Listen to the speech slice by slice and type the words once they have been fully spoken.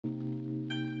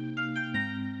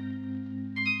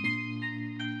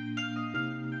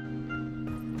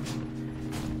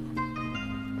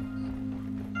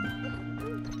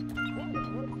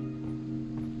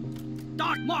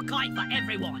More kite for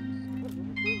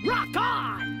everyone. Rock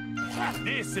on!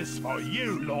 This is for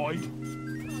you, Lloyd.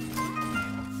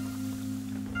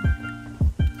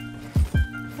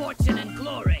 Fortune and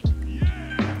glory.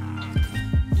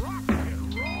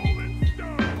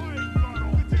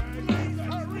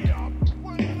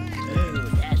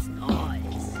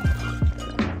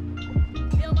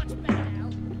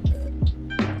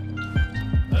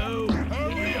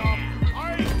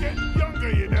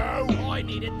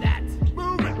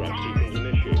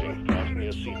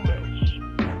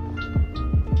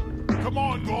 Come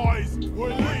on, guys! We're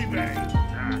leaving!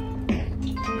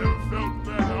 Never felt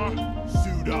better.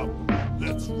 Suit up.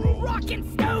 Let's roll. Rock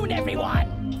and stone,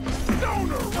 everyone!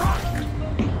 Stoner rock!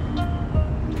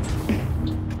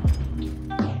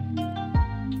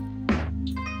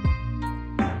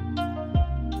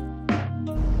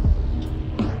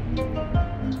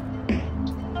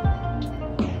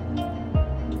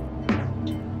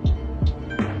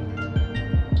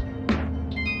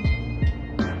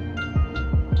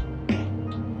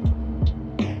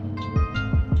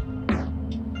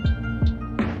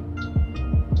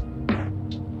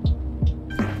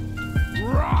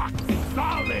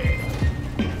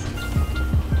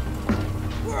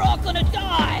 We're all gonna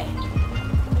die!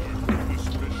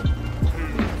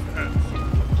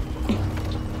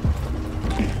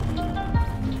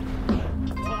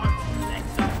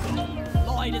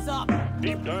 Lloyd is up!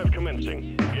 Deep dive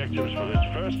commencing. Objectives for this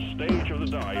first stage of the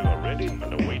dive are ready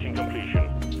and awaiting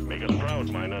completion. Make us proud,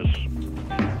 miners.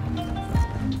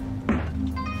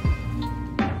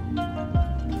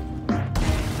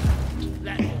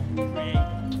 Platform ready.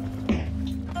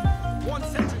 One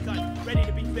sentry gun ready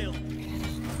to be filled.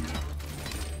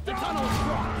 The tunnel's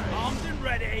blocked. Armed and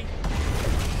ready.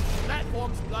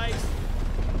 Platforms placed.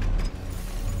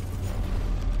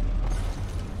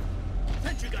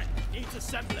 Sentry gun needs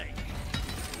assembly.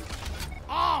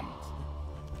 Armed!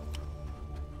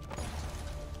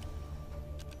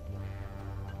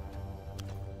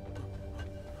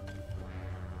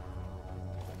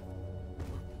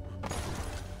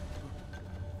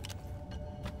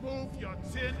 Move your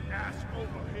tin ass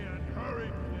over here and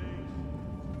hurry, please.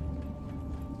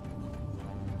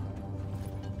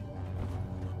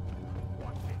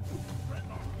 Watch it.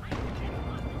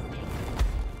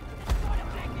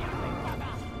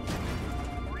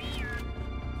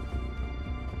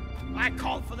 I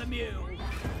called for the mule.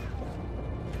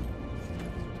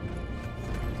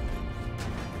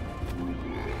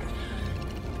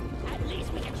 At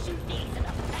least we can shoot these in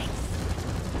the face.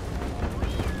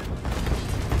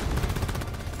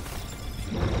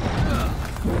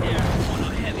 They're mono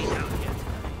heavy down here.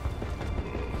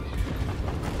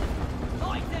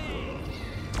 Lightning!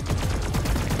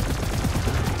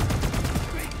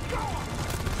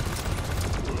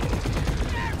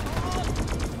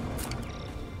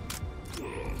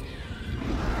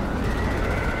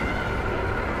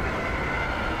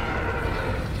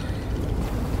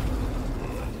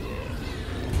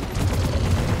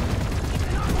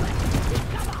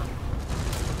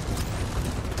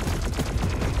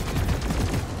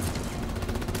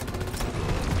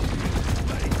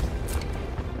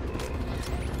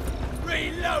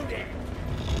 Reloading!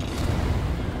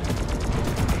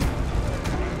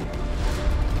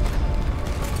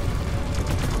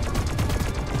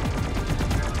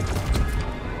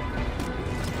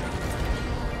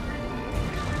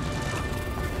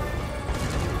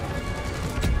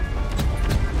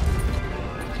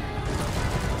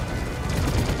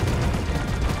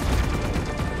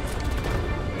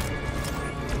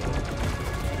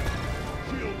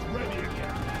 Shields ready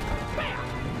again.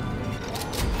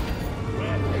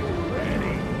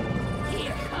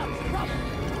 Here comes trouble!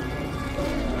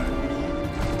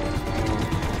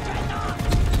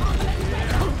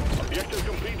 Objective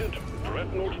completed.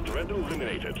 Dreadnought dread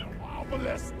eliminated.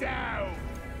 Obelisk down!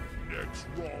 Next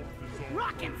roll is on.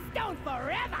 Rock and stone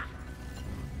forever!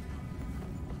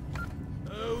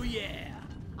 Oh yeah!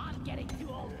 I'm getting too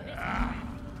old for this.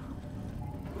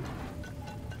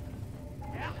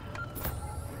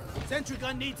 Sentry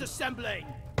gun needs assembling.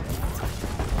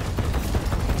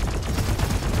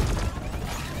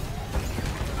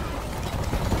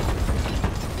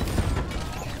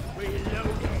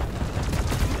 Reloading.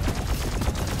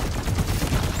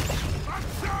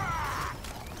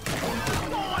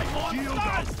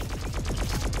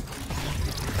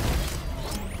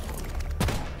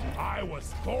 I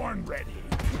was born ready.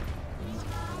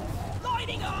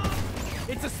 Lighting up!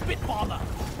 It's a spitballer!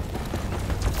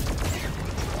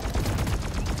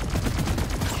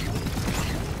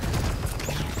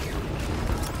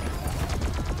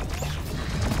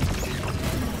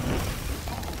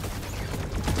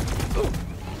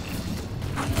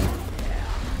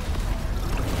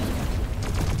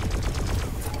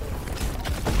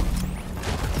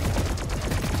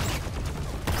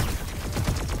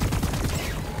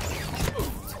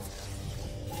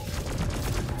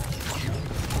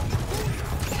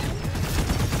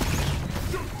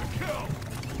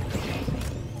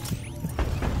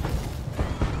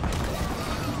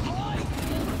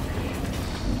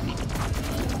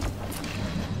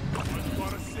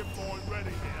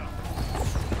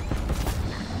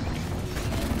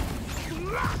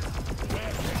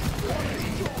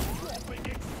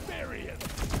 Experience.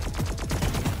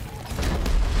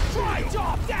 Try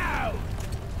job down!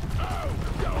 Oh,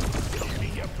 don't kill me,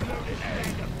 you bloated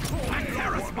egg! And You're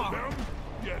Terrace one bomb. of them,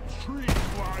 you tree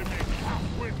climbing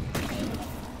half-wit.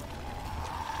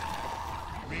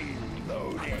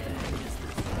 Reloading.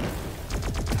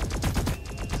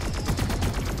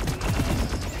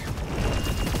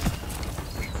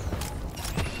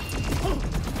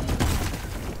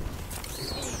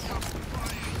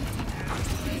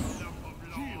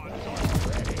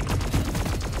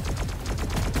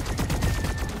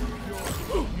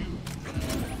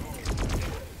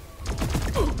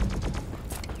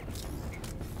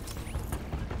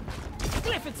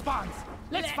 Glyphid spawns!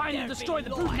 Let's find and destroy the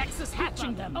brute nexus,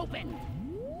 hatching them. Open!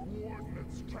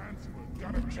 Coordinates transferred.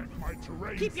 Gotta check my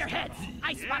terrain. Keep your heads!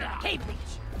 I spotted a cave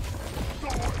leech!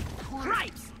 Sword,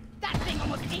 Cripes! That thing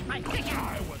almost ate my chicken!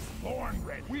 I was born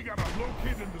ready. We gotta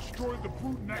locate and destroy the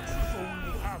brute nexus, or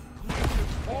we will have glitches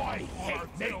on our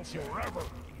tail forever.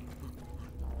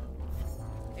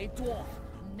 A dwarf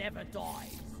never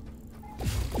dies.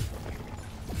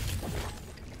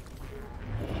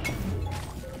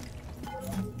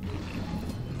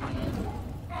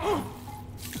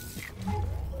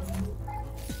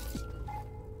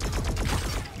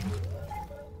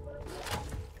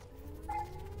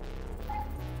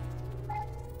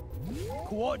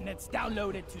 Coordinates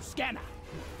downloaded to scanner.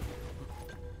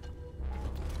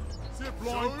 Zip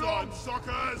line done,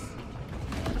 suckers!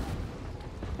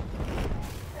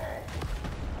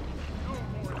 No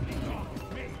more talk with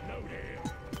me, no deal.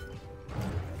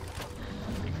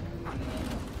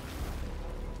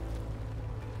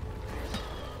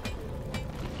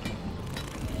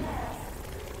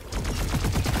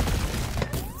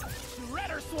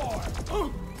 Shredder Sword!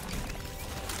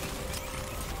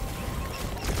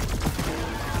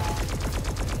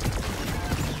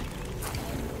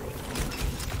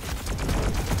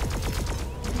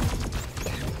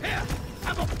 Here!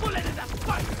 Have a bullet in the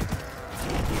fight!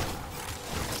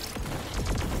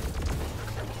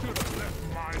 Should have left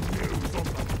my news on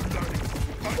the bloody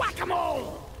spike. Whack-a-mole!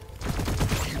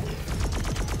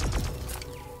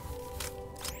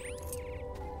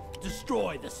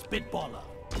 Destroy the Spitballer.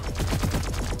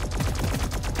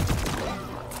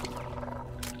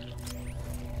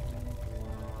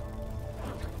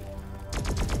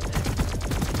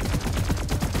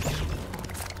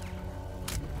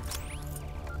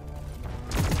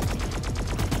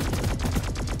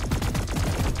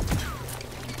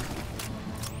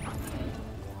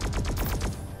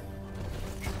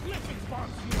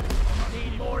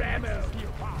 Need more ammo.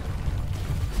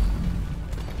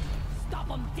 Stop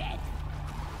them dead.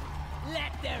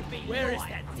 Let there be Where is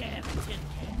that damn tin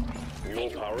can? Mule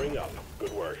powering up.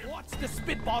 Good work. What's the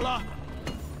Spitballer?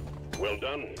 Well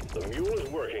done. The mule is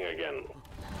working again.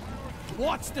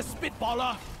 What's the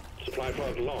Spitballer? Supply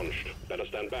pod launched. Better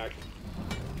stand back.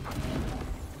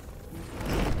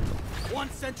 One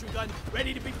sentry gun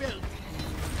ready to be built.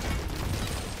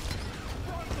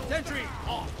 Sentry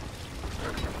off.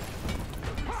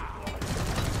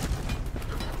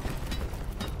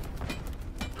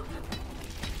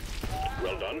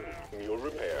 Well done. Mule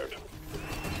repaired.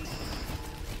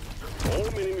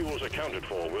 All mini-mules accounted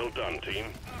for. Well done, team.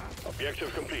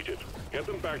 Objective completed. Get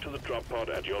them back to the drop pod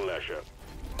at your leisure.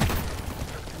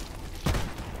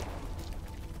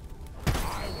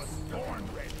 I was born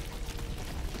ready.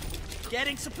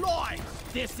 Getting supplies.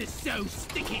 This is so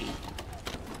sticky.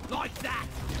 Like that.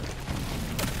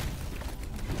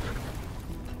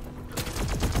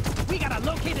 We gotta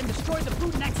locate and destroy the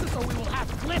brute nexus, or we will have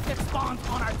glyphid spawns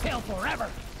on our tail forever!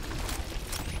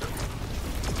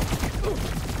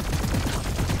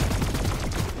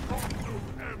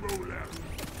 Ammo left.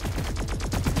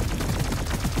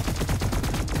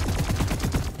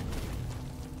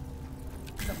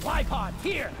 Supply pod,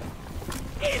 here!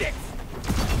 Eat it!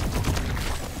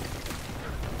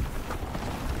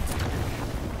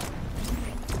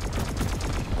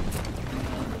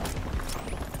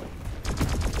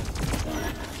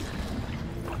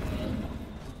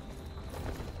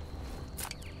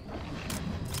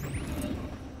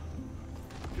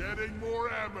 Getting more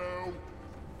ammo.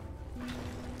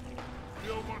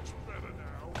 Feel much better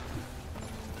now.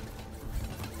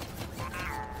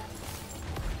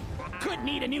 Could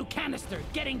need a new canister.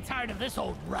 Getting tired of this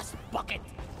old rust bucket.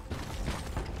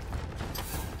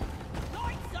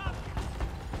 Lights up.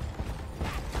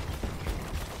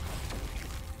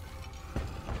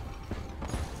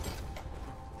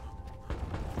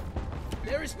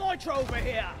 There is nitro over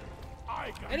here.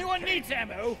 I got Anyone needs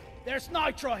ammo? There's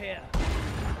nitro here.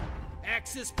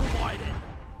 Access provided.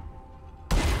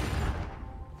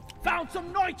 Found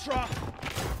some nitra!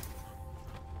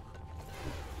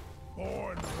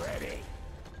 Born ready.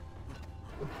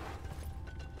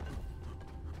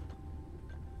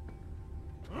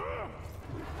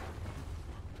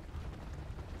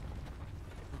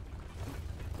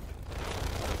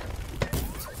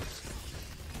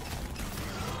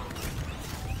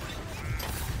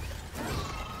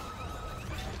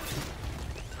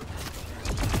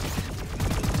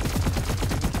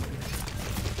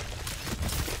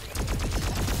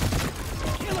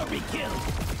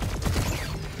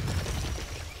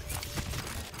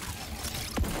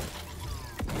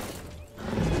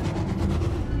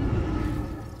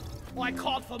 I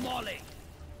called for Molly.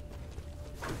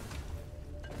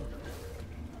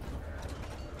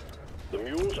 The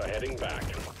mules are heading back.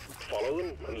 Follow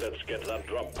them and let's get that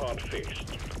drop pod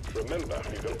fixed. Remember,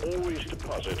 you can always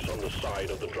deposit on the side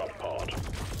of the drop pod.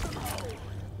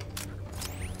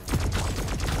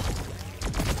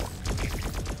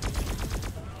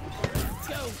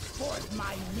 Go forth,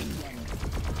 my minion.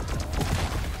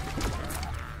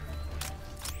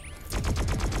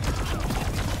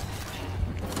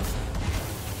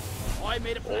 I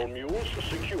made a All plan. mules are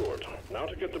secured. Now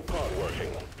to get the pod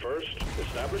working. First,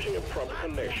 establishing a proper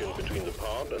connection between the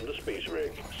pod and the space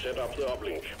rig. Set up the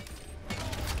uplink.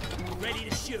 Ready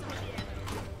to shoot.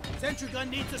 Sentry gun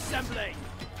needs assembling.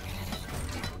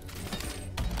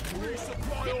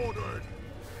 Resupply ordered.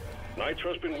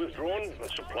 Nitro's been withdrawn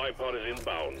and supply pod is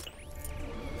inbound.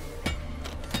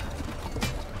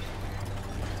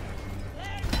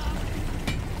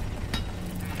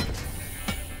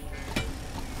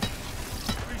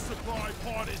 Resupply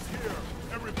pod is here.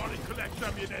 Everybody collect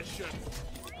ammunition.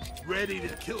 Ready to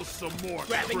kill some more.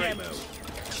 Grabbing crates. ammo.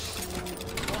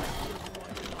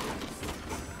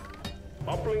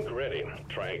 Uplink ready.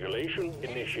 Triangulation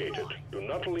initiated. Do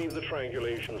not leave the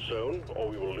triangulation zone or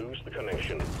we will lose the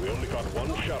connection. We only got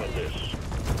one shot at this.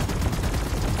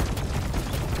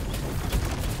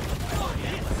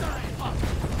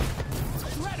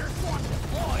 Shredder swarm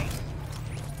deployed.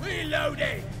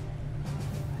 Reloading.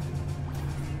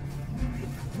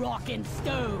 Rock and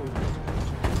stone.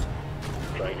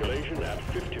 Triangulation at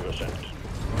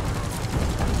 50%.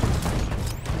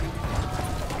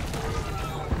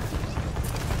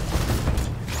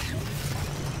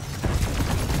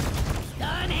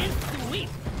 Done and sweep.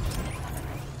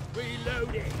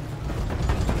 Reloading.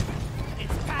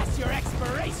 It's past your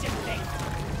expiration date.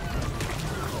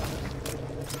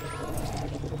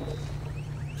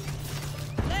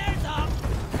 Flares up.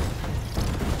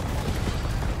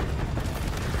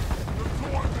 The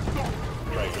door is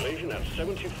open. Triangulation at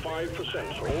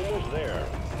 75%. Almost there.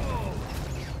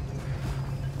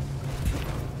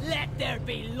 Let there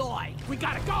be light. We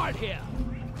got a guard here.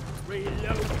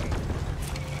 Reloading.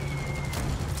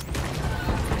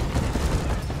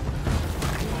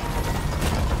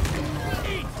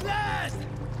 Eat flash!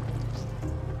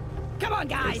 Come on,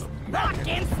 guys. Rock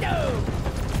and stone.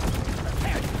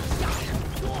 Prepare to shot.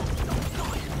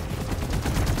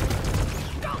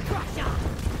 Don't crush ya.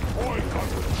 I got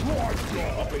the drive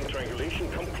job. Uplink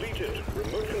triangulation completed.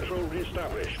 Remote control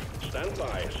reestablished. Stand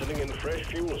by, sending in fresh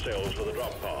fuel cells for the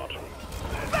drop pod.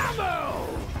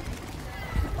 Vamos!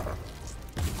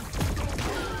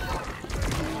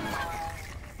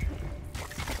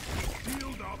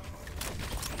 Healed up.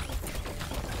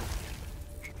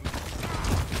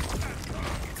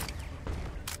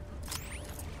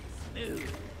 Smooth.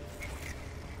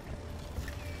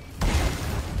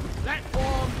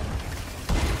 Platform.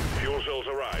 Fuel cells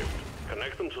arrived.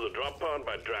 Connect them to the drop pod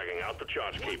by dragging out the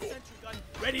charge cable. Sentry gun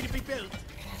ready to be built.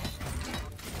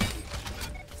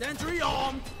 Sentry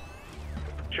armed.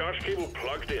 Charge cable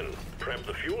plugged in. Prep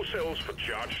the fuel cells for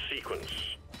charge sequence.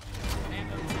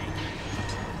 Ammo tank.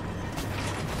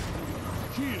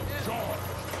 Shield charge.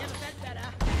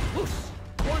 Whoosh.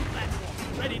 One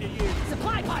platform ready to use.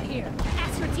 Supply pod here.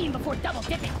 Ask your team before double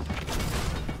dipping.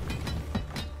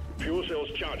 Fuel cells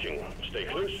charging. Stay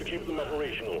close to keep them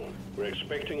operational. We're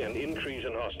expecting an increase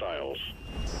in hostiles.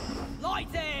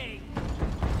 Lighting.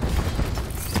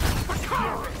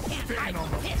 Can't Stand hide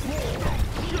on the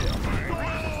this.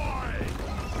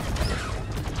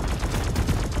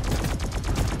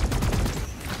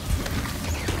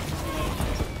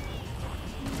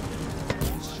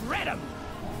 Shred 'em.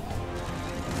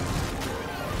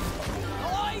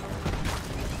 Light.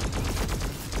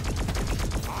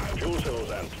 Fuel cells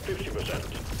at 50%.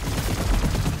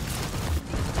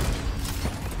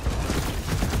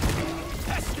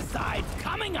 Pesticides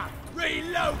coming up.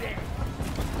 Reloading.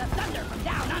 The thunder from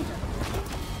down under.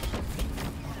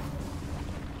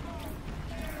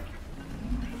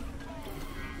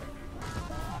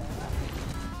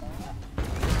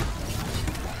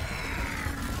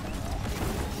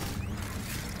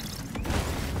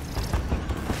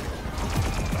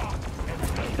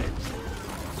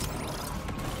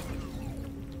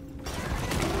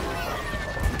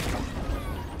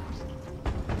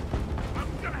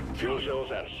 Fuel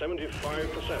cells at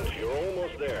 75%. You're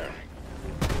almost there.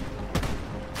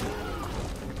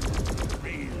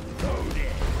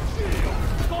 Reloaded.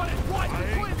 Got it right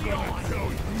between the eyes! Tell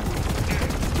you again.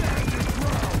 Stand your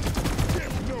ground.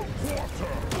 Give no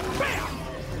quarter. Bam!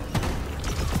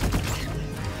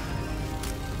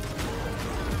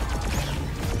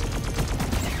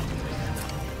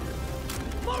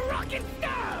 For rocket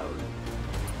stone!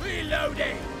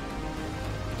 Reloading!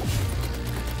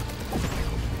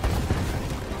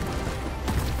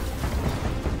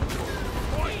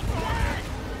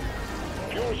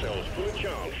 Fuel cells fully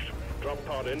charged. Drop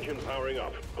pod engine powering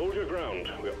up. Hold your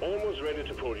ground. We're almost ready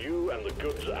to pull you and the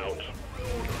goods out.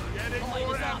 Getting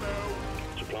more ammo.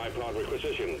 Supply pod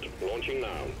requisitioned. Launching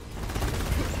now.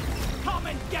 Come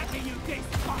and get me, you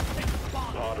disgusting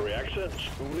spawn! Pod reactor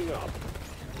spooling up.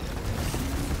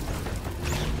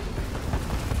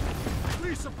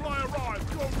 Resupply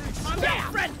arrived. Go reach. I'm there,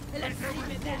 friend! Let's leave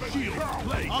it there. Shield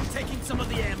plate. I'm taking some of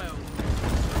the ammo.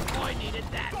 I needed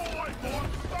that.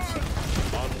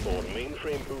 Onboard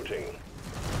mainframe booting.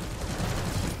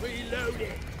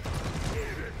 Reloading.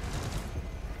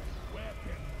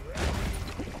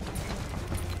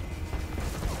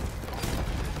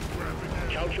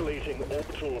 Calculating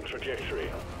orbital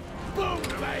trajectory. Boom,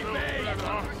 baby!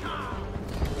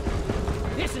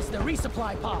 This is the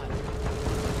resupply pod.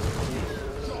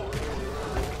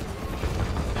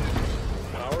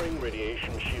 Powering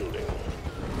radiation shielding.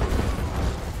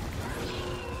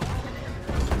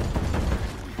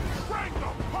 Bring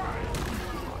the pipe.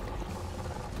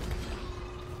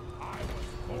 I was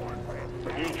born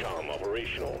ready. Decom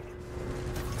operational.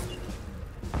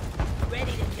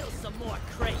 Ready to kill some more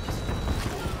crates.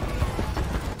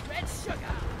 Red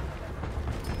sugar.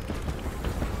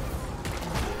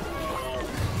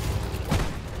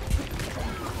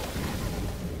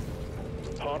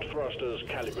 Pod thrusters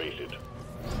calibrated.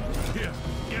 Here,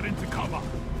 get into cover.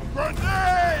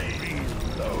 Grenade!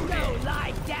 Reloaded. Go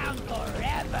lie down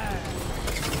forever.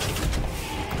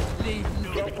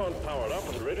 Drop pod powered up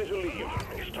and ready to leave.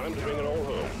 It's time to bring it all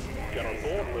home. Get on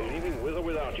board, we're leaving with or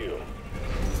without you.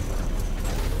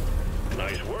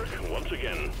 Nice work, once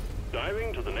again.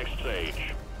 Diving to the next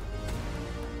stage.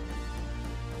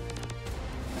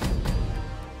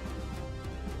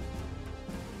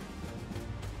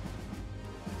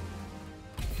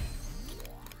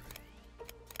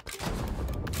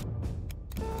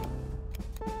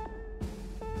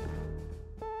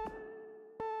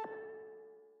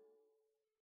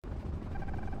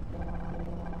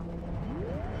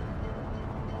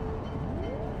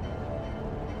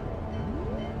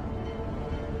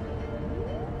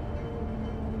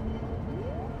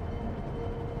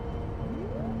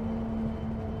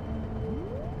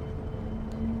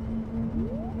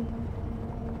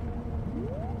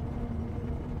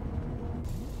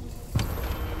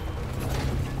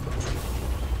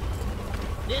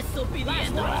 This'll be the end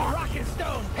of Last rocket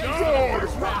stone. That's what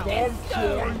I'm Rocket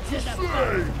stone trying to to the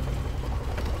say.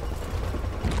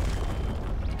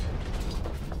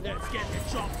 Let's get the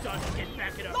job done and get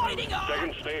back in a Lighting up.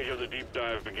 Second stage of the deep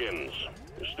dive begins.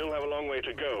 You still have a long way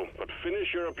to go, but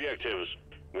finish your objectives.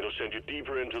 We'll send you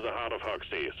deeper into the heart of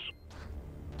Hogsmeade.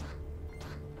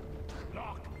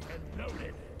 Locked and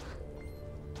loaded.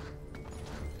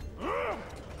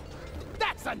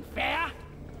 That's unfair.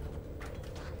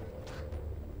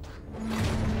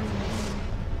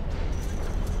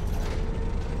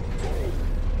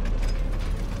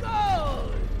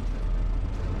 Gold.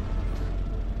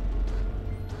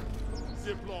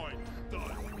 Zipline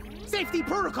done. Safety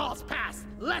protocols passed.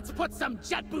 Let's put some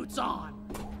jet boots on.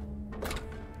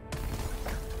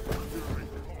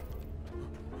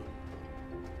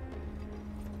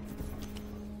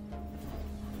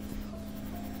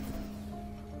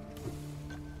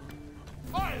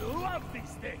 I love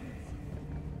these things.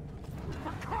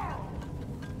 For Carl.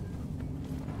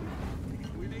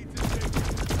 We need to take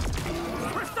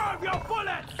Preserve your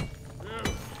bullets!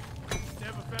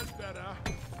 Never felt better.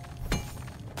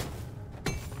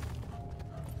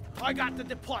 I got the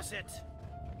deposit.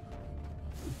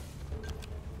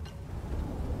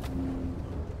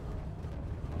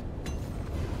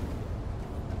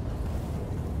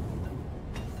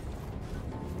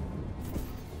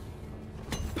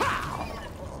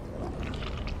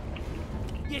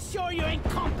 You sure you ain't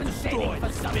compensating for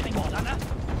something, Stunner?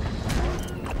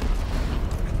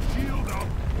 Shield up.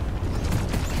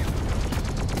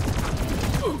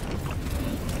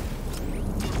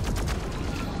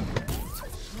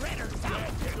 Shredder's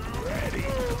out. Ready.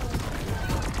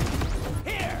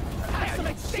 Here, have some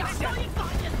extinction.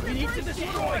 We need to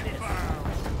destroy this.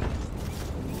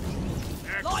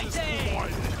 Access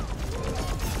provided.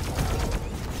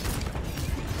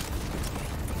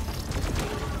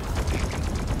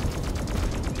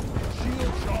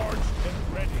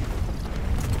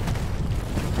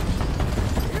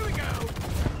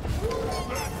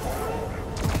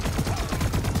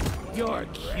 You're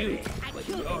cute, but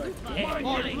you're dead.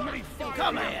 Molly,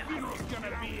 come here.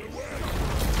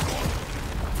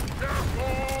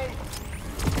 Careful!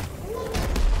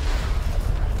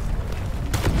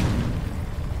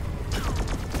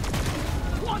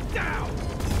 One down!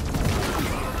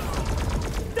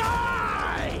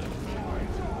 Die!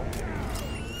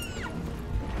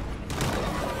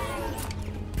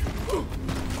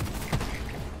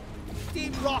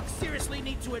 Team Rock seriously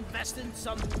need to invest in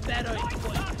some better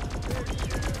equipment.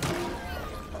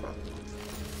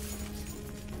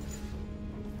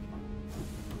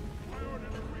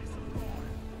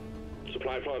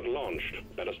 Supply pod launched.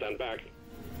 Better stand back.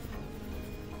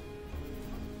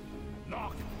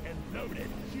 Locked and loaded.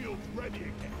 Shields ready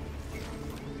again.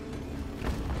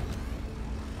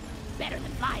 Better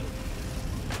than fire.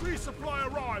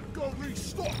 Resupply arrived. Go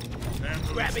restock.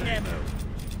 Grabbing ammo.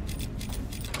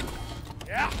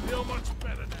 Yeah, feel much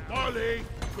better now. Dolly,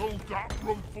 don't got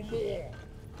room for more.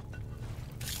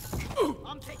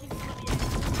 I'm taking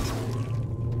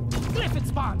Glyphid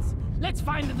spawns! Let's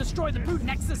find and destroy the Brood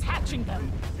Nexus hatching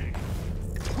them!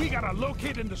 We gotta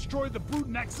locate and destroy the Brood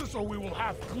Nexus or we will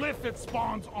have Glyphid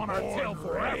spawns on our tail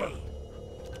forever.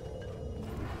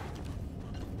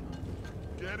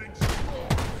 Getting strong.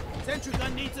 Sentry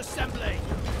gun needs assembly.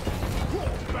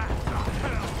 Pull back the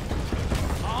hell.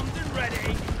 Armed and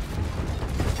ready.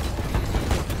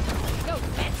 Go,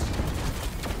 bitch!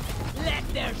 Let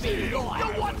there be more.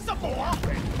 You want some more?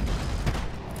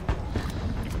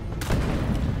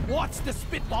 What's the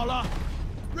spitballer?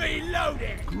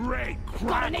 Reloading. Great crap.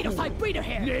 Got a native-type breeder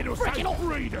here! Native-type Frickin'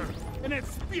 breeder, and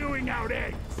it's spewing out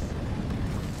eggs.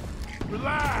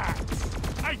 Relax.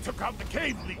 I took out the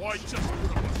cave leech. I just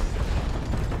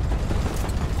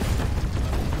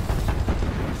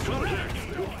Contact!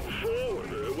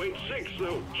 4, wait, 6,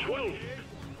 no, 12.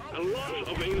 A lot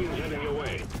of aliens heading your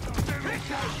way.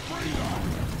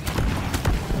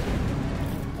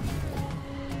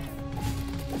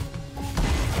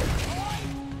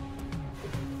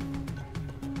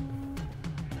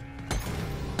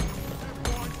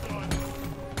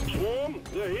 Swarm,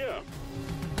 they're here.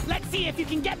 Let's see if you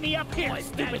can get me up here,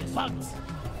 stupid bugs!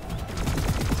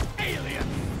 alien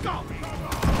scum!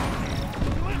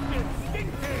 Lifted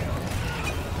stingtail!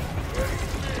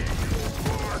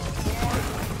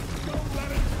 Don't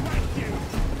let it fight you!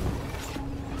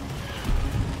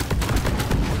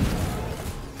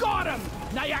 Got him!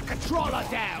 Nyakatrolla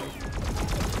down!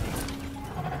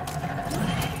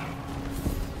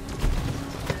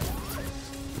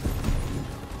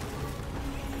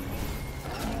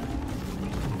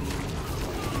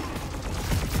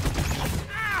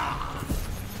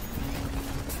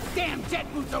 Damn jet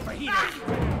boots over here!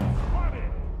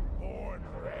 Born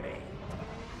ready.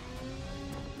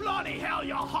 Bloody hell,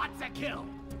 you're hot to kill!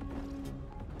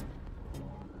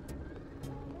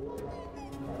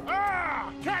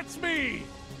 Ah! Catch me!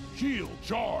 Shield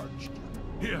charged.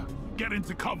 Here, get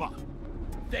into cover.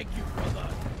 Thank you, brother.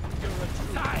 You're a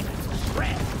true... Time to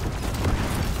shred!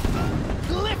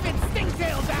 Glyphid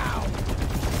stingtail down!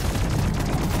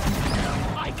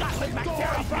 I got the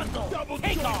Bacteria bundle!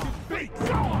 Take off! Beat!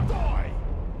 Die!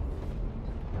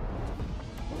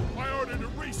 I ordered a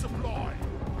resupply.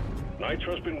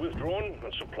 Nitro's been withdrawn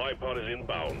and supply pod is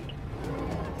inbound.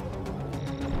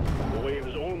 The wave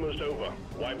is almost over.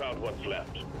 Wipe out what's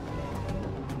left.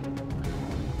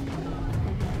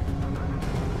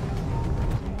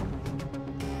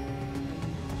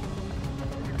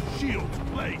 Shields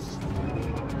placed.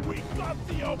 We got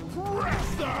the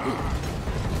oppressor!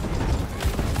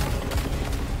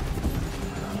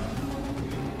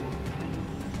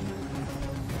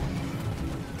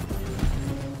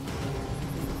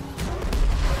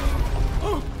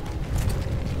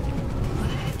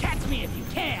 Catch me if you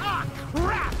can! Ah,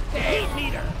 crap! The heat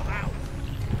meter! Out!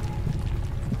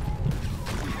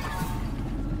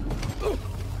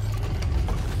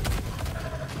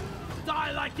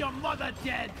 Die like your mother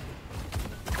dead!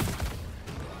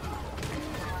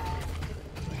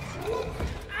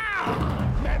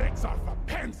 Medics are for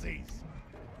pansies!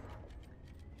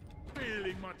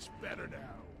 Feeling much better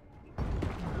now.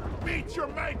 Meet your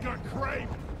maker, Crape!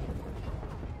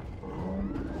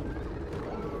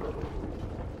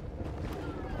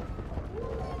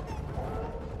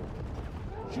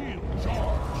 Shield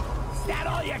charged! Is that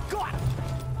all you got?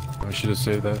 I should have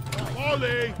saved that.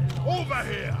 Ollie, over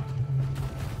here!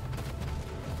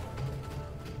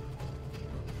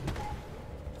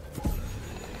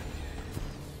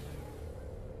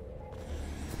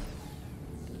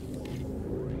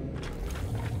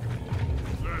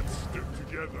 Let's stick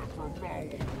together for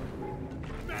Raoul.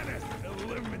 Menace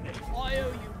eliminate. I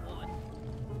owe you one.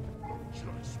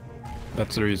 Just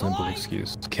That's a reasonable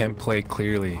excuse. Can't play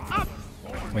clearly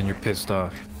when you're pissed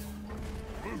off.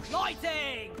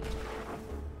 Lighting!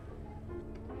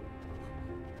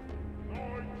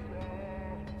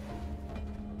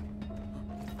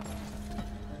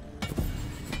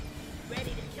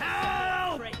 Ready to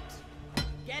Help! great.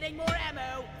 Getting more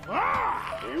ammo.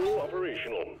 Mule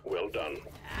operational. Well done.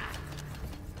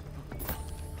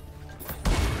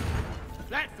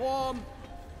 Platform.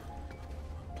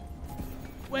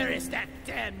 Where is that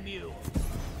damn mule?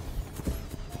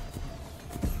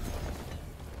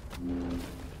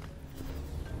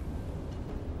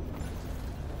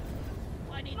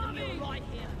 I need the mule right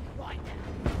here, right now.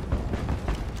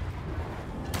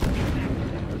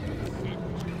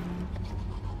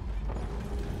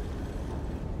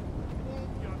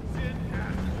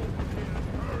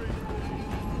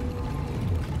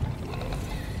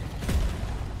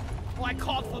 I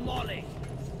called for Molly.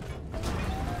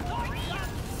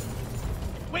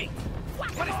 Wait!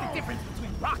 What is the difference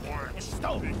between rocket and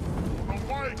stone?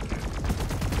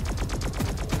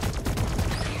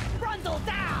 Brundle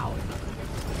down!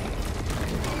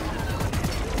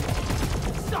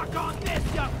 Suck on this,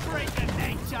 you freak of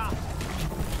nature!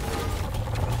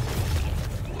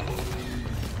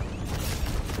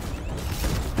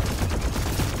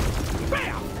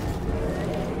 Bam!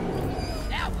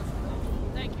 That was cool.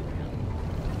 Thank you, Bill.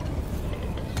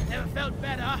 Never felt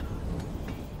better.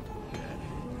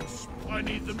 I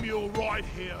need the mule right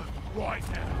here, right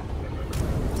now.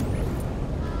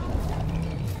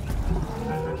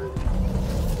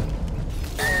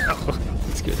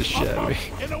 Scared the shit out of me.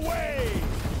 In a way!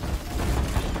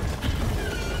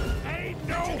 Ain't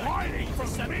no hiding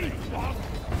from me, Buck!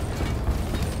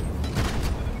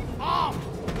 Arm!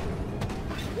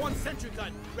 One sentry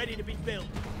gun ready to be built.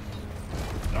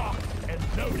 Knocked and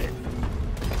loaded.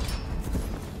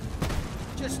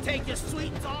 Just take your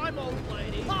sweet time, old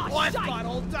lady. Oh, I've shite! got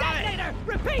all day. Detonator!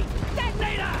 Repeat!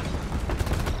 Detonator!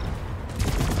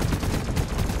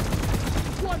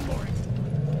 One more.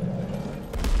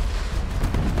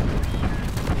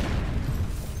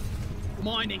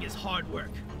 Mining is hard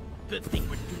work. Good thing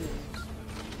we're dwarves.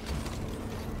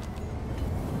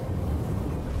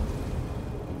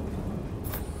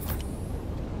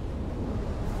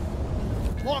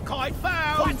 Hawkeye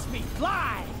found! Watch me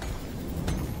fly!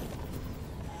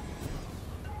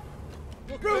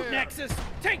 Brute Nexus,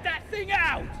 take that thing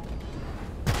out!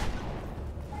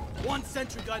 One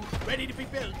sentry gun ready to be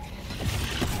built.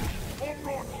 I'm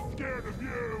not scared of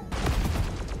you!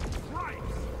 Christ!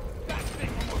 That thing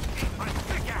almost ate my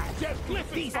thick ass! Just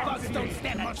lift These bugs don't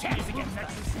stand a chance against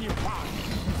us. Nexus nearby.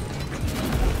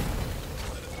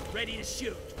 Ready to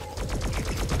shoot.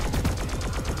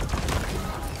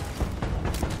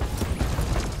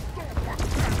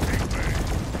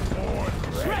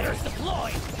 Shredders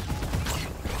deployed!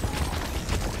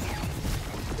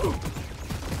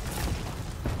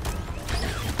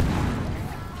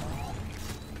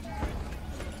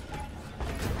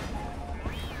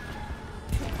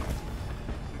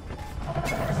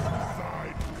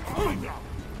 Side coming up.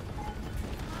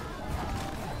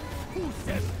 Who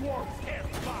says dwarves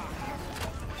can't fly?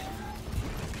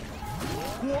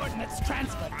 Coordinates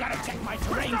transferred. Gotta check my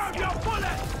terrain Stop your scout.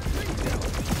 bullet!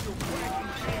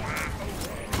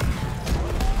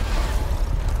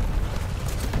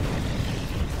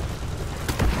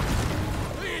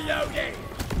 Reloading!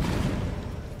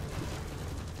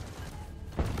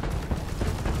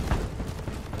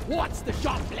 What's the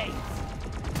sharp blades?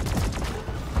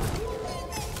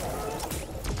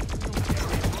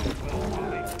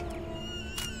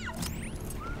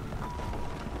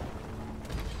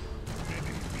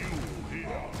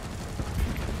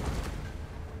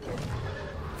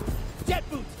 Jet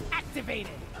boots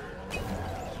activated.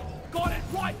 Got it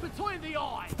right between the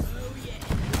eyes. Oh yeah.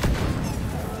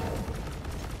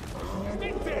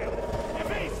 Stingtail!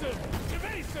 Evasive!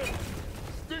 Evasive!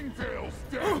 Stingtail's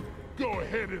dead! Go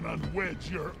ahead and unwedge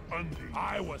your undie.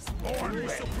 I was born ready.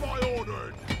 Supply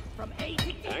ordered! From A to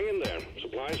E. Hang in there.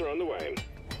 Supplies are on the way.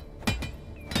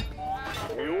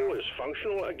 Mule is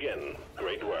functional again.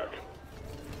 Great work.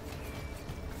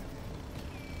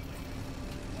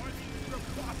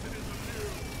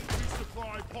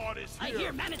 I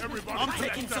hear management. Everybody I'm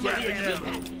taking some of the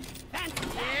ammo. Fancy.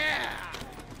 Yeah!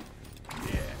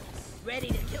 Yes. Ready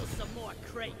to kill some more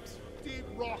crates. Deep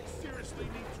Rock seriously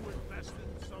need to invest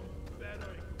in some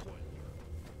better equipment.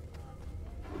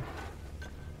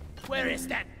 Where is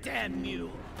that damn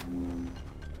mule?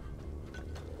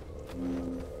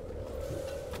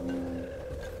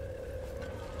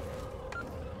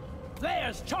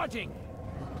 Players charging.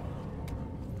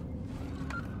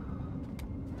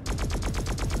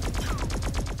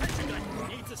 Sentry gun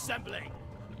assembling.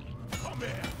 Come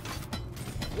here.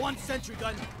 One sentry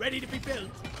gun ready to be built.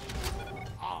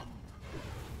 Armed.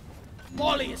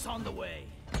 Molly is on the way.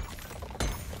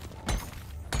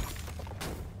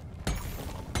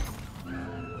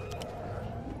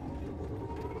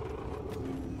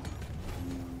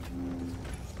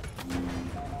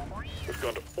 We've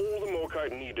got all the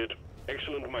Morkite needed.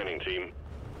 Excellent mining team.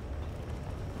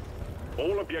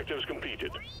 All objectives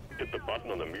completed. Hit the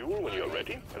button on the mule when you're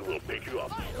ready, and we'll pick you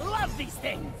up. I love these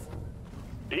things!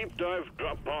 Deep dive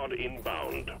drop pod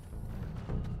inbound.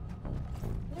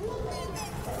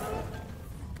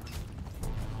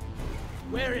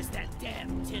 Where is that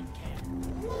damn tin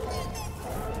can?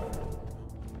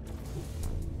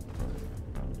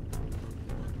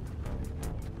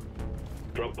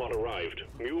 Drop pod arrived.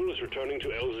 Mule is returning to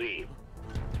LZ.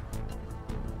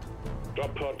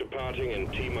 Drop pod departing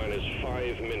in T-minus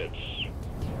 5 minutes.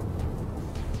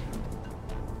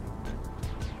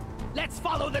 Let's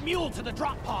follow the mule to the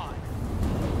drop pod!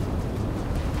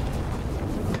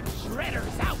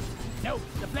 Shredder's out! No,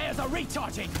 the flares are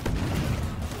recharging!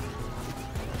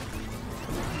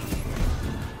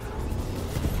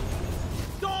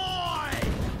 Die!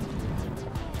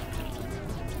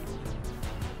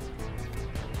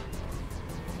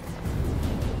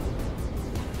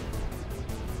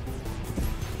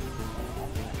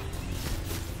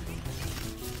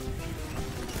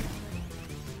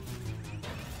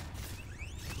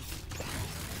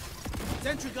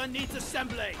 Sentry gun needs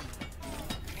assembling.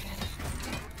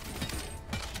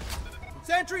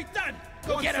 Sentry done!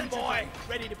 Go get him, boy!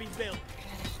 Ready to be built.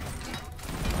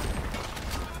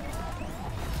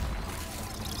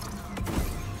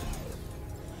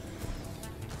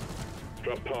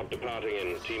 Drop pod departing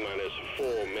in T-minus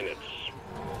 4 minutes.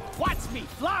 Watch me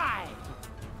fly!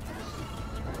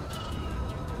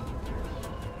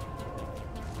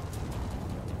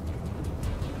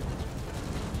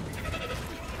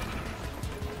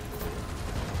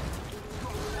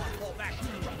 Fall back.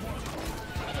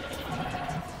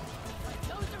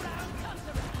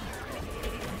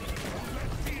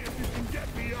 Let's see if you can get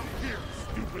me up here,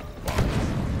 stupid bugs.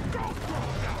 Go,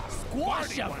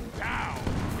 Squash him! one down.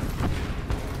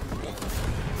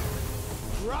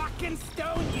 Rock and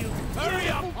stone you! Hurry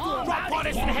up! Oh, Drop pod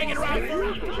isn't hanging The around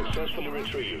mule's for... been successfully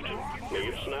retrieved. Make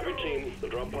it snappy, team. The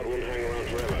drop pod won't hang around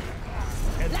forever.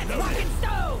 Let's rock and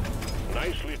stone!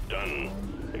 Nicely done.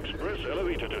 Express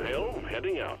elevator to hell,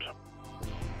 heading out.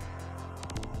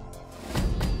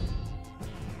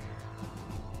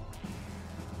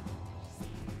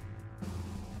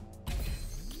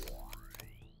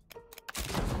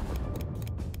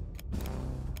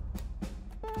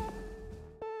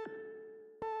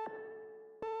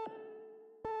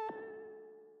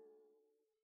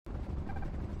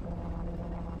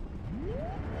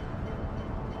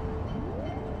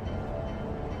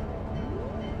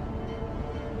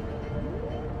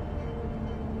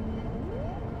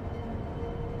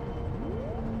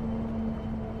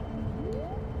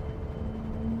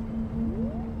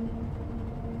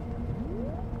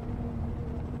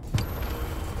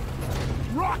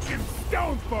 Rock and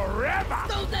stone forever!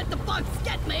 Don't let the bugs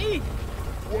get me!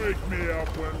 Wake me up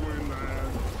when we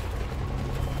land.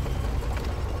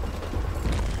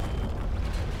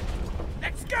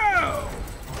 Let's go!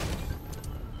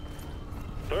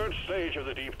 Third stage of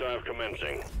the deep dive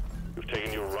commencing. We've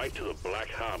taken you right to the black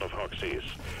heart of Hoxie's.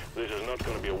 This is not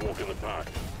going to be a walk in the park.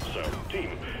 So,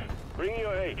 team, bring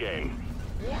your A game.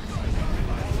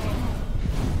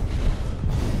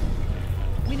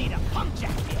 We need a pump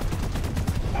jack here!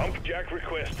 Pump jack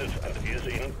requested and is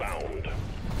inbound.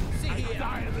 See I here.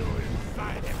 die a little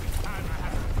inside every time I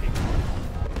have to pick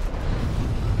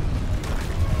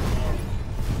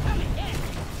Come again!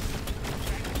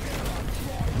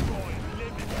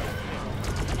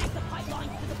 Connect the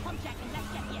pipelines to the pump jack and let's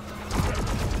get here!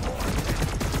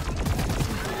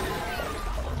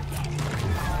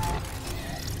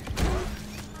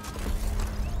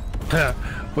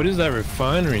 What is that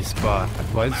refinery spot?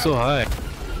 Why is it so high?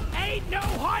 Ain't no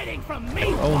hiding from me!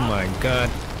 Oh my god.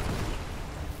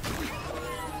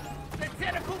 The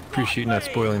tentacle Appreciate not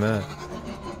blade. spoiling that.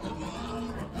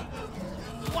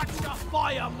 Watch the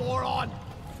fire, moron!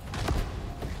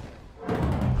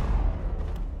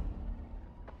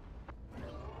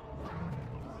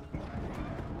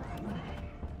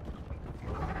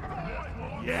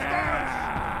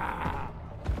 Yeah!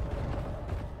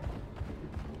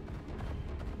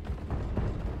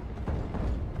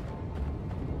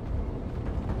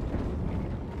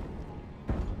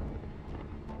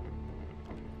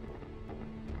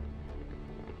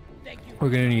 Thank you. We're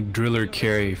gonna need driller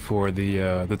carry for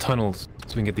the tunnels so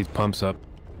we can get these pumps up.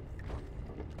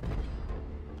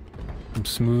 some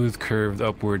smooth, curved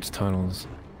upwards tunnels.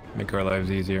 Make our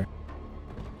lives easier.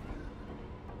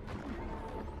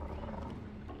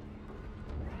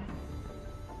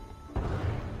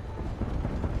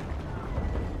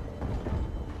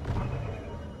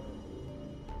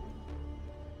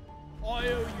 I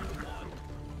owe you one.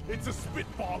 It's a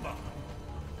Spitballer.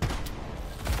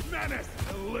 Menace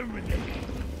eliminated.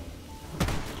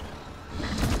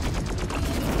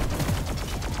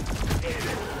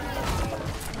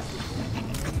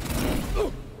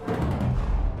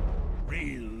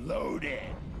 Reloaded.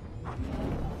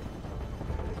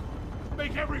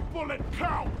 Make every bullet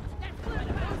count. That foot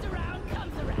moves around,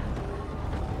 comes around.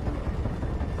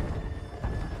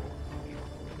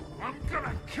 I'm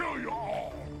gonna kill you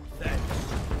all. Thanks.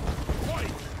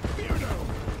 Wait, Beardo!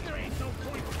 There ain't no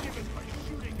point given by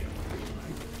shooting you.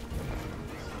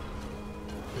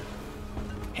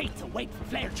 Hate to wait for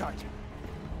flare charger.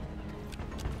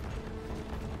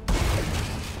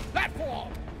 Platform!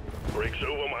 Brakes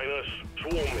over, Miners.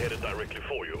 Swarm headed directly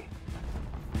for you.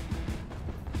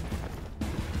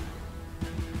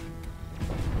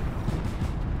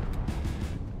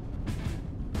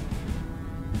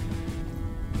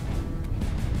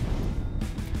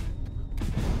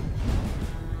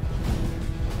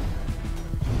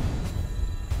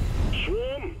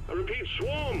 Swarm! I repeat,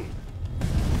 swarm!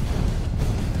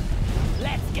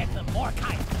 Let's get some more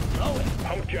kites blowing.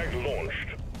 Pump jack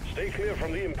launched. Stay clear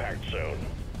from the impact zone.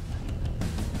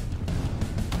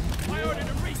 I ordered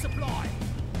a resupply.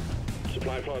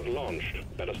 Supply pod launched.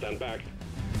 Better stand back.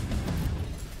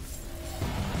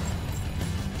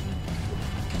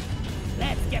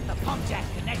 Let's get the pump jack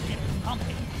connected and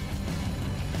pumping.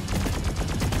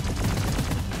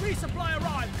 Resupply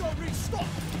arrived. Go restock.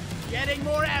 Getting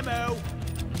more ammo.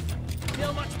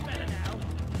 Feel much better now.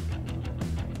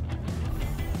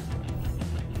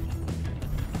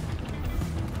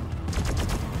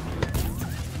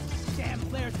 Damn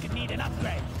flares could need an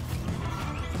upgrade.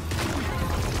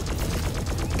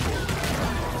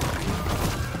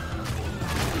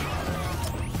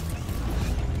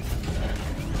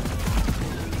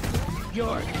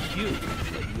 You're cute,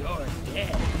 but you're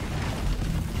dead.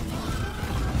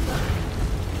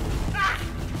 Ah!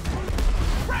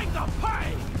 Bring the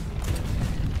pain!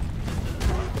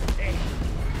 Hey,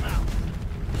 wow.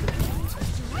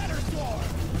 Shredder sword!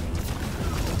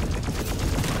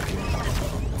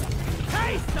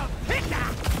 Taste the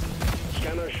pickaxe!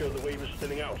 Scanner showed the wave is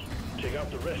thinning out. Take out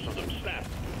the rest of them, stat.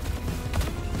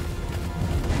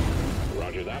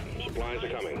 Roger that. Supplies are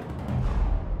coming.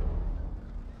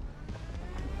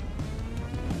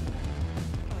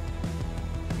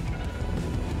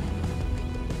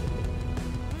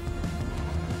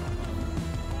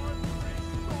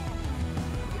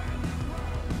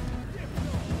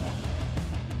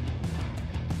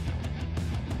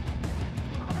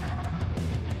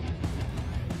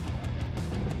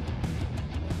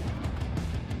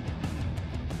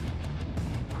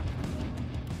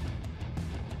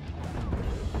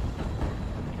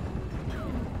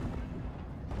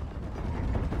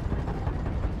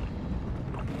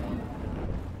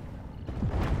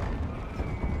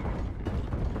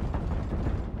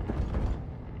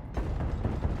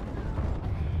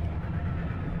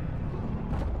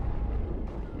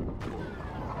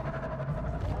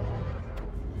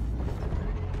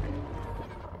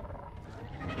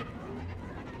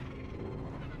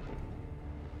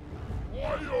 I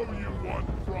owe you one,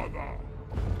 brother.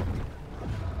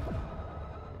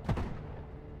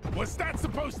 Was that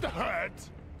supposed to hurt?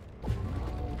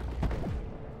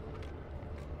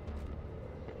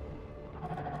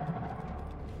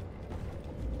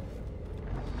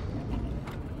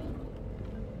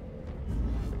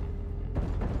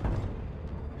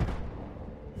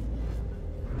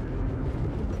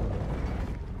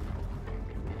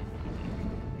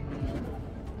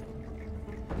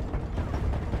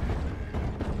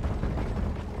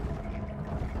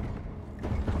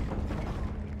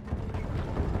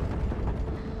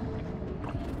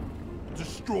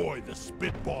 Destroy the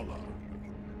Spitballer.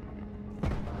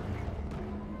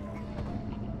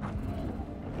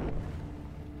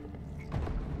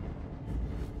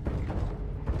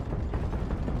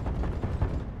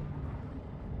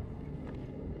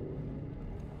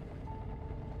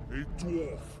 A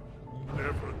dwarf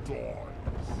never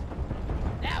dies.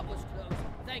 That was close.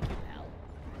 Thank you, pal.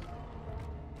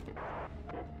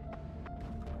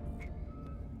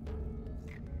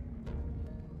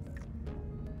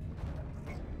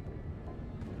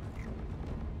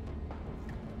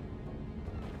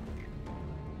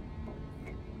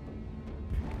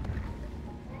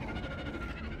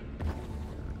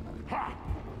 Ha!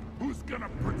 Who's gonna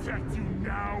protect you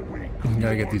now, weak?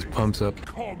 Gotta get these pumps up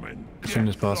Come and as soon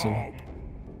get as possible. some.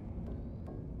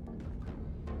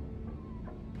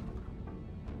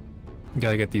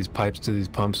 Gotta get these pipes to these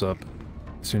pumps up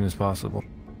as soon as possible.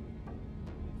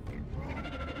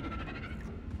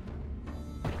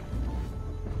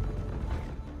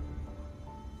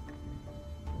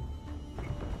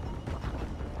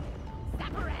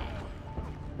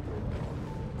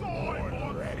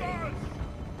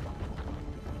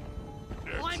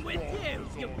 I'm with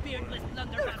you, you beardless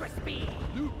blunderbuss.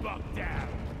 Loot bug down.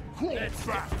 Crawl Let's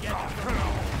back get to together.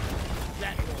 hell.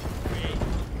 That won't create.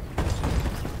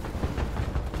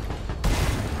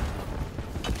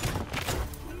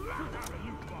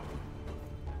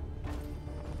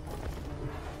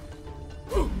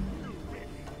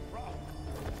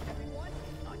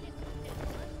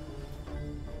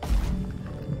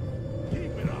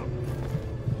 Keep it up.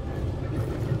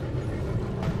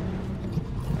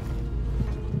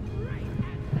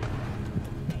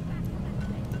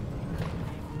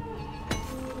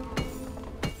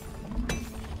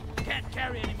 Can't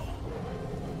carry anymore.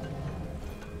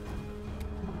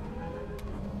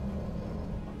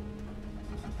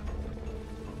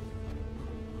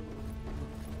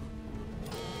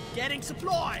 Getting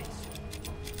supplies.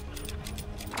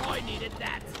 I needed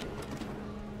that.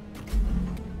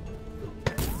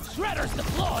 Shredders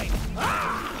deployed!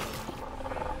 Ah!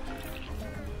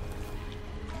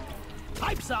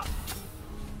 Pipes up!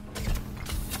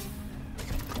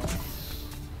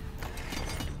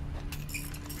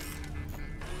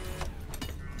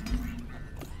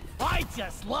 I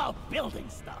just love building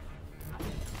stuff.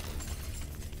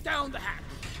 Down the hatch.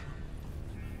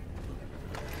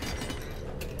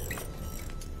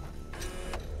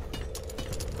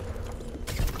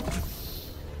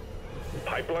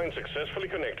 Pipeline successfully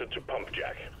connected to pump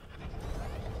jack.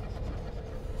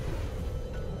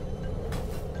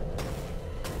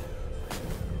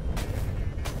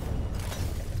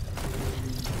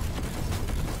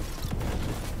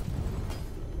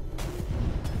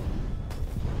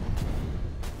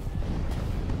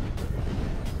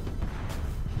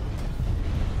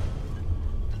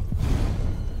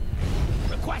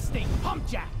 Requesting pump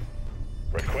jack.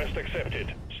 Request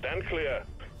accepted. Stand clear.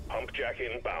 Pump jack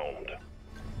inbound.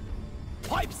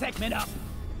 Pipe segment up.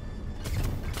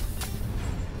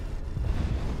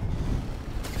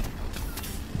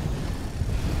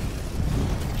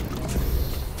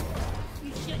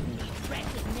 You shouldn't need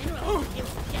precious minerals. It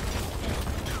was just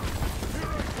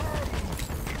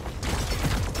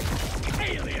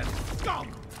Alien scum.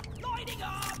 Lighting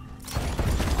up!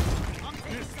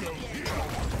 This goes here.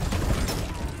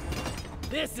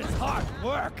 This is hard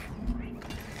work.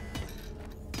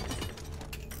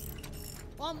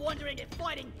 I'm wondering if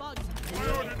fighting bugs I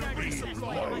ordered a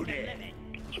resupply.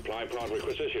 Supply pod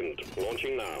requisitioned.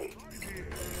 Launching now.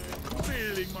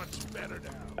 Feeling much better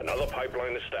now. Another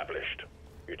pipeline established.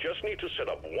 You just need to set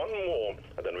up one more,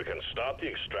 and then we can start the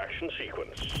extraction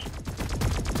sequence.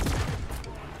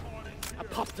 I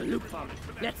popped the loop bug.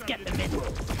 Let's get the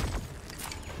minerals.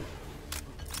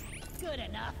 good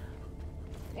enough.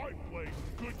 Pipe blades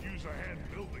could use a hand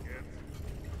building it.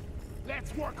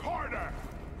 Let's work harder!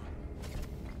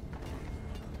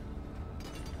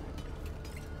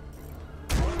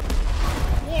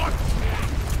 What?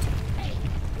 Hey,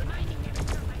 reminding me to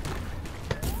turn my...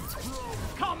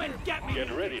 Come and get me!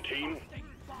 Get ready, team.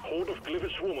 Horde of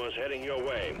Glyphid swarmers heading your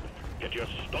way. Get your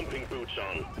stomping boots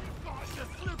on.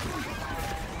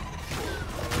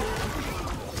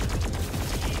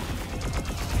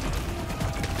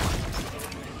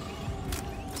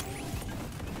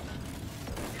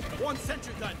 One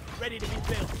sentry gun, ready to be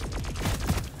built.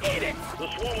 Eat it! The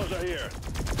swarmers are here.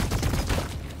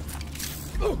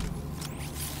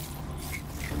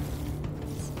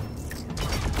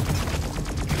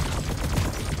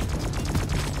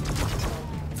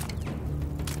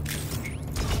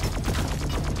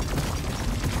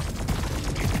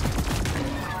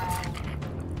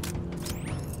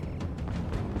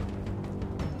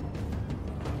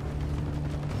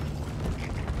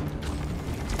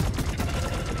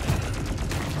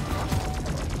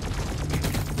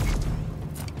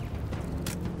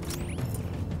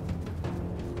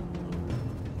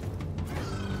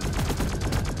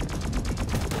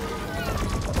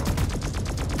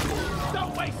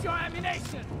 Don't waste your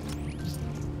ammunition!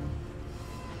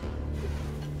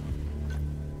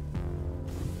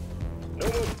 No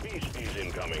more beasties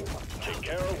incoming. Take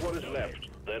care of what is left,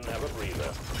 then have a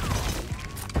breather.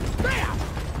 Bam!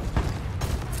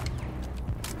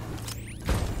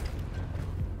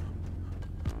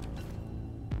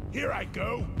 Here I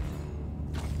go!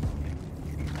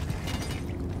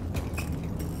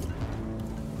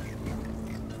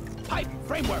 Pipe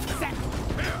Framework set.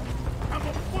 Here, have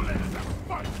a bullet in that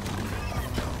fight.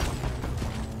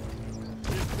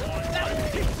 That'll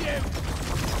hit you!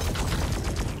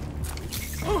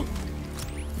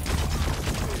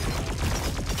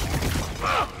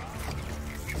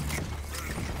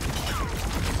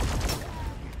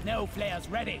 No flares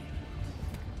ready.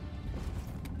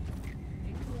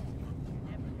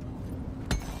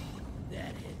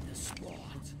 That hit the spot.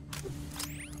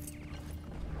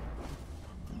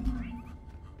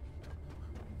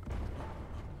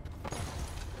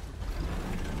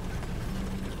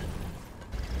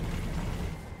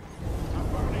 I'm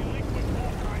burning liquid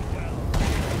more right now.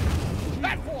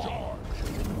 Platform!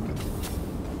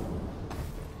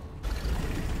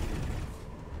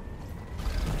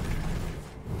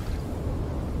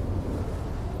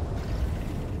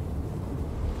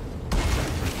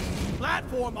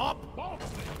 Platform up!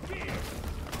 Here.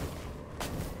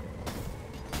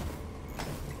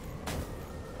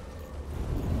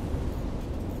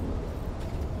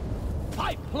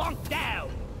 Pipe plunk down.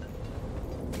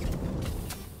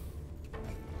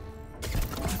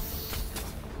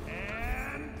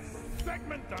 And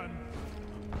segment done.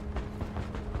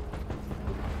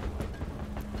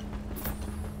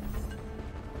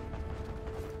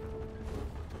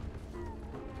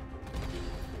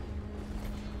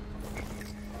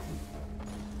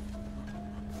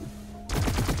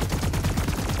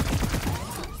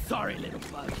 Sorry, little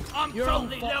bug. I'm Your own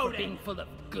totally fault for loading. being full of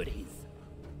goodies.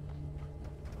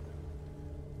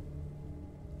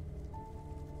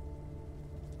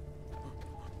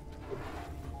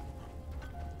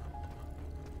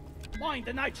 Mind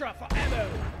the nitra for ammo!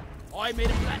 I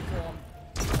made a platform.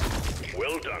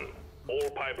 Well done. All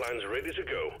pipelines ready to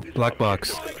go. Black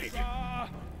box. Completed.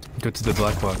 Go to the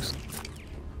black box.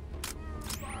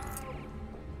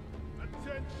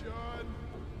 Attention.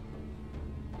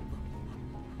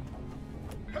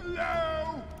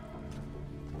 Hello.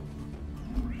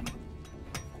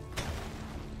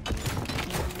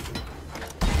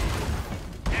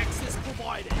 Access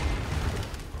provided.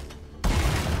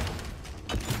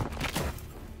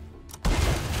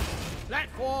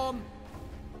 Platform!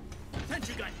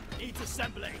 Sentry gun needs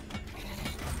assembly.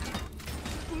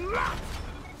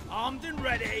 Armed and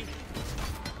ready.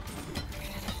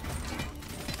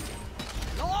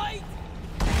 Light!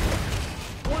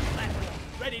 One platform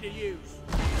ready to use.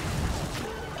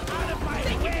 Out of my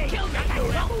Think you way! can kill me?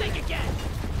 Don't think again.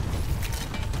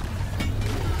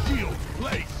 Shield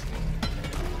placed.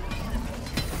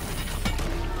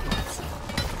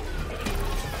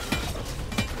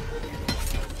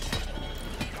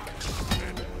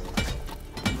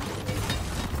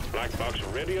 Black box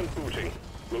ready and booting.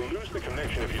 We'll lose the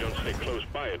connection if you don't stay close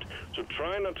by it, so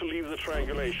try not to leave the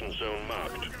triangulation zone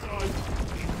marked.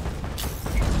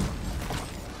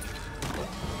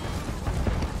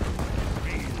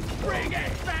 Bring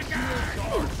it back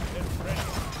on!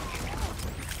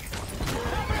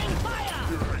 Covering fire.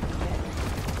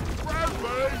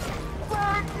 Bradley's!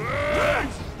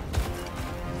 Bradley's!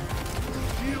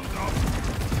 Shield up.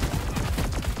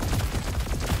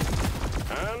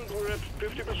 And we're at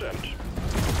 50%.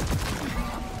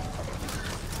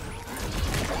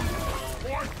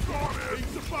 I got it!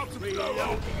 He's about to blow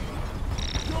up!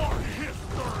 Your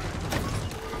history!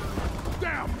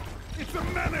 Damn! It's a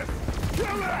menace!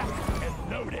 Kill it! And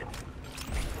loaded!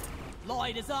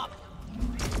 Light is up.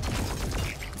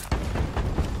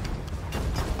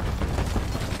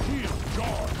 Shield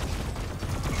guard!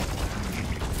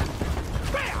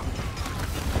 Bam!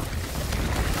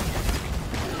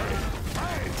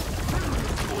 Hey!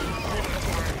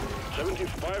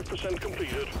 75%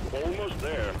 completed. Almost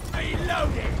there.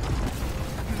 Reloading!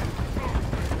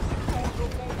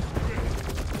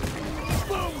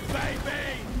 Boom, baby!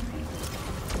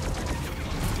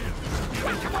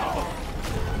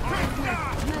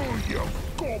 You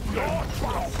goblin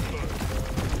bastard!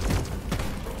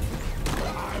 I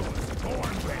was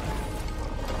born ready.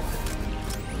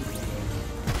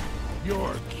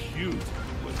 You're cute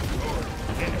with your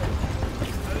hair.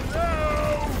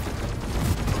 Hello!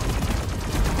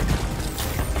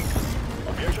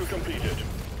 Objective completed.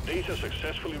 Data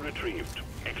successfully retrieved.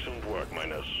 Excellent work,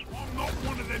 miners. I'm not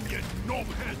one of them, you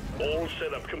knobhead. All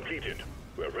setup completed.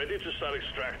 We're ready to start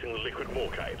extracting the liquid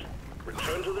morkite.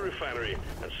 Return to the refinery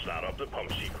and start up the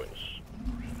pump sequence.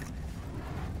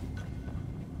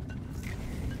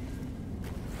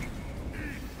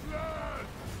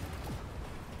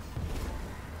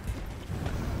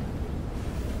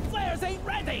 Flares ain't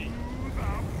ready.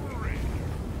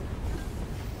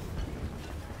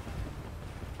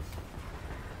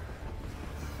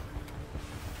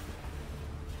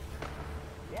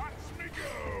 Watch me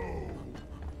go!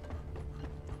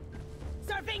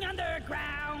 Creeping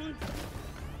underground!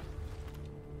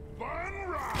 Fun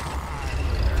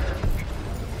ride!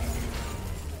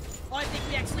 I think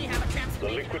we actually have a chance to The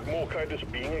make liquid morkite is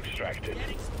being extracted.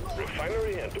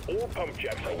 Refinery and all pump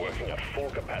jacks are working at full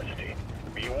capacity.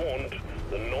 Be warned,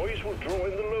 the noise will draw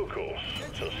in the locals,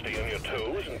 so stay on your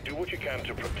toes and do what you can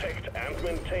to protect and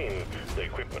maintain the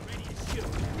equipment.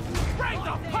 Bring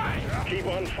the pipe! Keep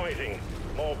on fighting.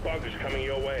 More bugs coming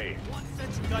your way. One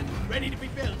sentry gun ready to be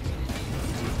built.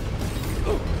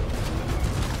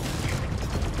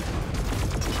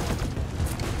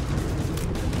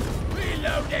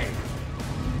 Reloading!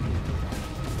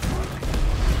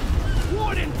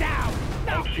 Warden down!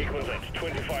 Pump sequence at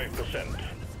 25%.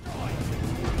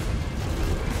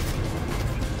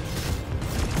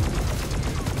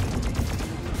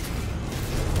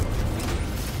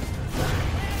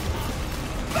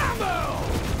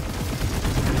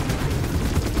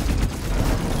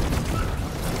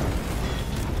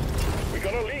 We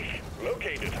got a leak.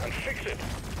 Locate it and fix it.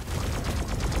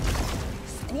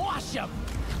 Squash him!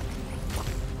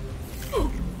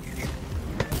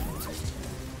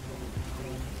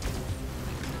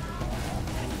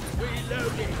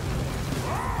 Reloading!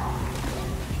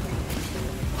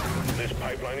 This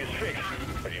pipeline is fixed,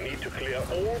 but you need to clear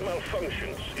all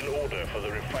malfunctions in order for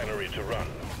the refinery to run.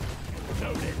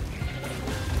 Loaded!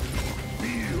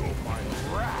 Feel my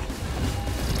wrath!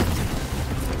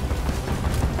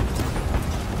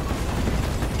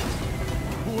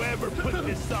 Whoever put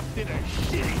this up did a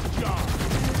shitty job.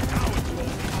 Now it's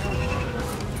holding.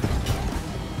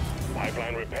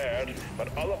 Pipeline repaired, but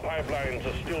other pipelines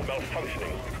are still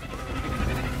malfunctioning.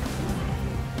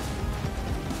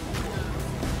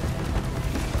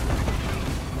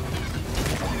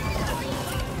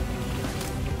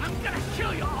 I'm gonna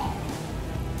kill you all!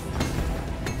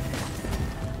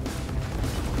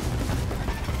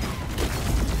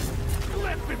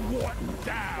 Cliff and Wharton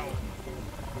down!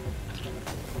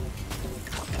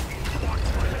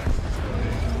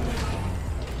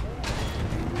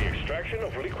 The extraction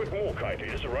of liquid morkite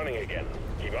is running again.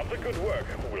 Keep up the good work.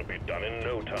 We'll be done in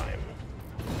no time.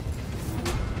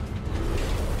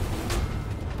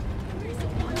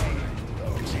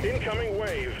 Incoming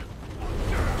wave.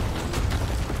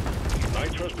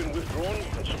 Nitro has been withdrawn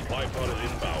and supply pod is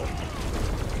inbound.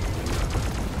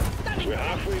 We're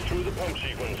halfway through the pump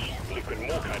sequence. Liquid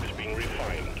morkite is being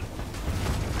refined.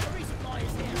 Resupply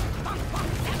is here. Pump, pump,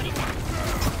 70 back!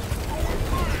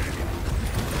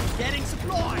 Getting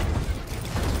supplied!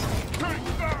 Take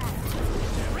that!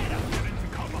 Get into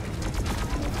cover!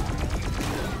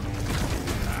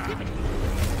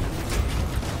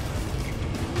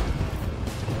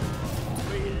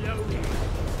 Reloading!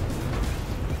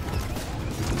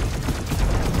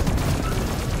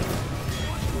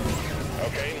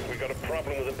 Okay, we got a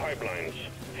problem with the pipelines.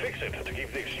 Fix it to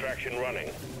keep the extraction running.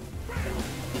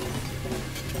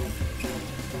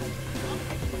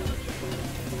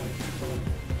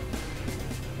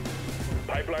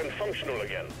 Pipeline functional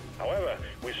again. However,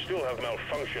 we still have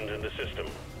malfunctions in the system.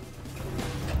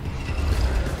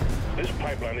 This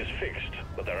pipeline is fixed,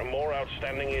 but there are more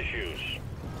outstanding issues.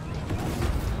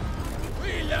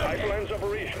 Pipeline's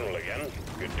operational again.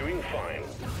 You're doing fine.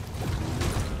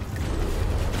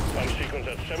 Pump sequence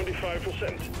at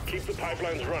 75%. Keep the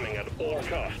pipelines running at all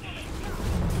costs.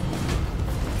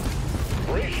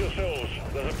 Brace yourselves.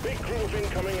 There's a big group of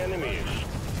incoming enemies.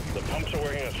 The pumps are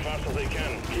working as fast as they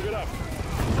can. Keep it up.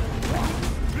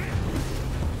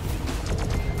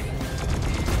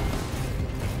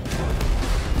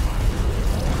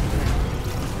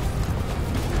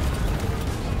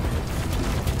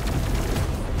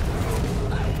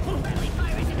 Friendly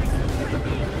fire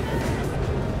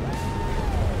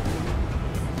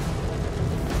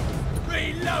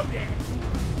Reloading!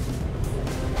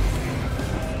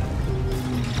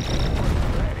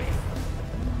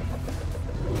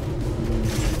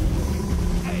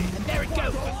 And there it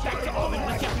goes! Back to Omen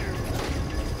with you!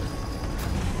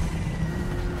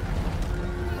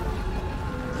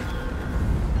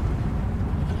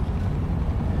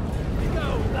 Go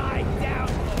lie down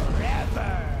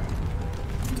forever!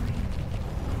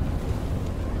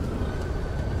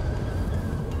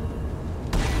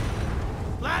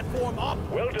 Platform up!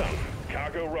 Well done.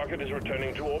 Cargo rocket is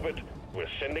returning to orbit. We're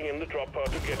sending in the drop pod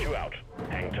to get you out.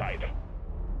 Hang tight.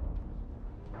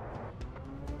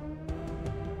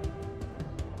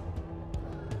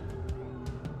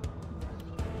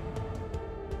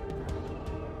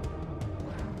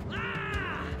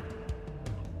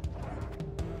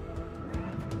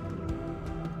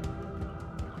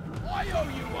 I owe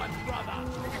you one, brother!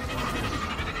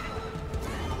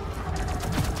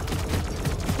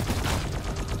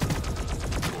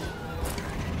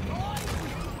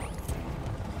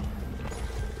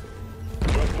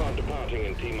 departing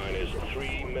in T-minus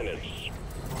 3 minutes.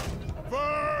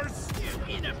 First!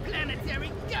 You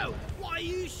interplanetary goat! Why are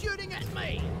you shooting at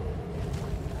me?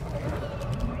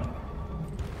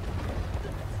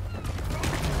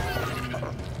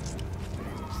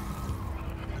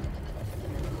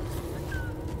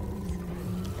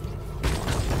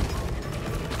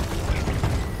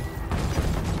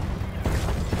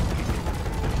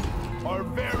 Our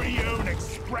very own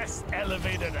express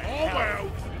elevator to hell.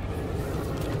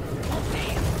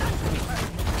 Okay, that's me.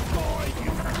 Boy,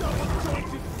 you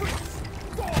double-jointed freaks!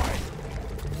 Boy!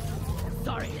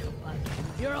 Sorry, little bug.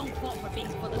 Your own fault for being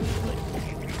full of good.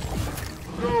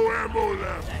 No ammo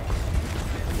left!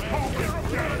 Focus,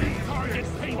 daddy! Target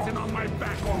painting on my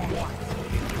back or what?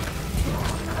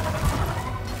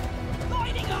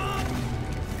 Lighting up!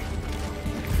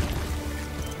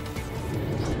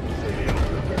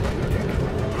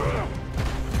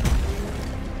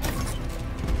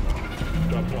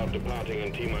 Drop pod departing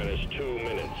in T-minus 2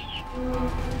 minutes.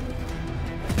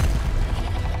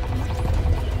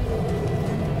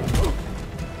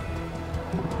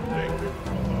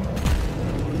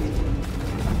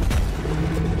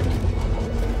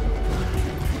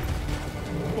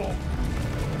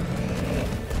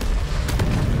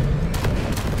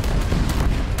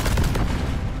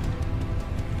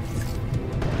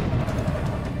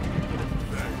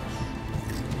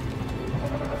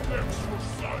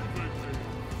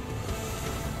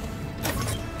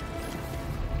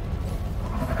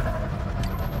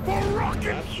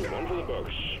 That's one for the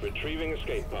books. Retrieving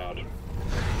escape pod.